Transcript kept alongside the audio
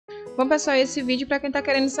Bom, pessoal, esse vídeo para quem está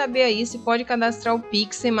querendo saber aí se pode cadastrar o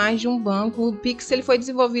Pix em mais de um banco. O Pix ele foi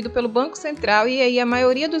desenvolvido pelo Banco Central e aí a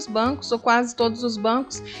maioria dos bancos, ou quase todos os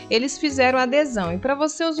bancos, eles fizeram adesão. E para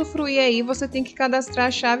você usufruir aí, você tem que cadastrar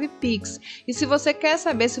a chave Pix. E se você quer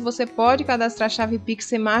saber se você pode cadastrar a chave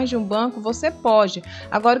Pix em mais de um banco, você pode.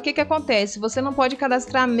 Agora, o que que acontece? Você não pode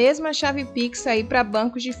cadastrar a mesma chave Pix aí para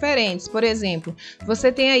bancos diferentes. Por exemplo,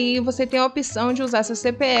 você tem a opção de usar seu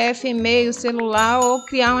CPF, e-mail, celular ou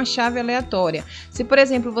criar uma chave aleatória. Se, por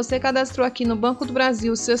exemplo, você cadastrou aqui no Banco do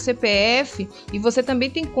Brasil o seu CPF e você também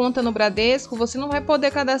tem conta no Bradesco, você não vai poder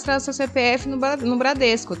cadastrar o seu CPF no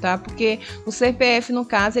Bradesco, tá? Porque o CPF, no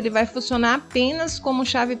caso, ele vai funcionar apenas como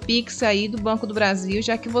chave Pix aí do Banco do Brasil,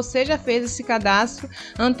 já que você já fez esse cadastro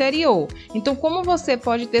anterior. Então, como você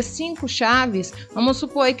pode ter 5 chaves, vamos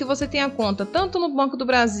supor aí que você tenha conta tanto no Banco do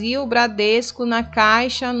Brasil, Bradesco, na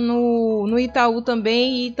Caixa, no Itaú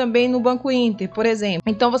também e também no Banco Inter, por exemplo.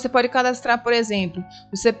 Então, você pode cadastrar, por exemplo,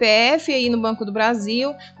 o CPF aí no Banco do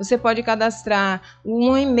Brasil, você pode cadastrar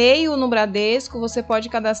um e-mail no Bradesco, você pode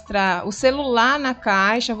cadastrar o celular na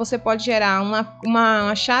Caixa, você pode gerar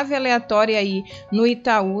uma chave aleatória aí no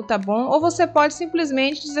Itaú, tá bom? Ou você pode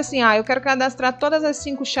simplesmente dizer assim, eu quero cadastrar todas as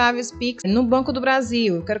 5 chaves Pix no Banco do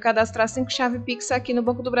Brasil, eu quero cadastrar 5 chaves Pix aqui no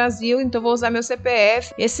Banco do Brasil, então vou usar meu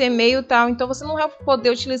CPF, esse e-mail e tal. Então você não vai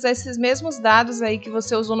poder utilizar esses mesmos dados aí que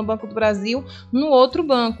você usou no Banco do Brasil no outro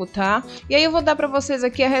banco, tá? E aí eu vou dar para vocês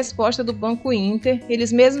aqui a resposta do Banco Inter.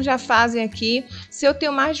 Eles mesmos já fazem aqui. Se eu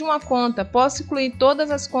tenho mais de uma conta, posso incluir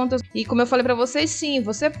todas as contas? E como eu falei para vocês, sim,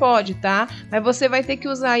 você pode, tá? Mas você vai ter que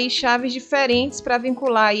usar aí chaves diferentes para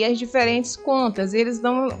vincular aí as diferentes contas. Eles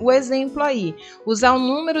dão o exemplo aí. Usar o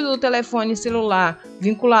número do telefone celular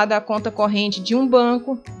vinculado à conta corrente de um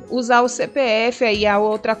banco, usar o CPF aí a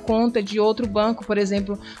outra conta de outro banco, por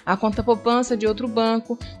exemplo, a conta poupança de outro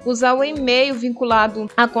banco, usar o e-mail vinculado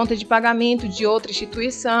à conta de pagamento de outra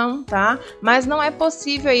instituição, tá? Mas não é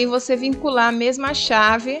possível aí você vincular a mesma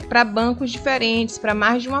chave para bancos diferentes, para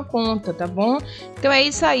mais de uma conta, tá bom? Então é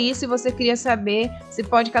isso aí. Se você queria saber se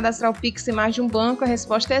pode cadastrar o Pix em mais de um banco, a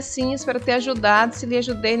resposta é sim. Espero ter ajudado. Se lhe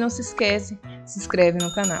ajudei, não se esquece, se inscreve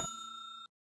no canal.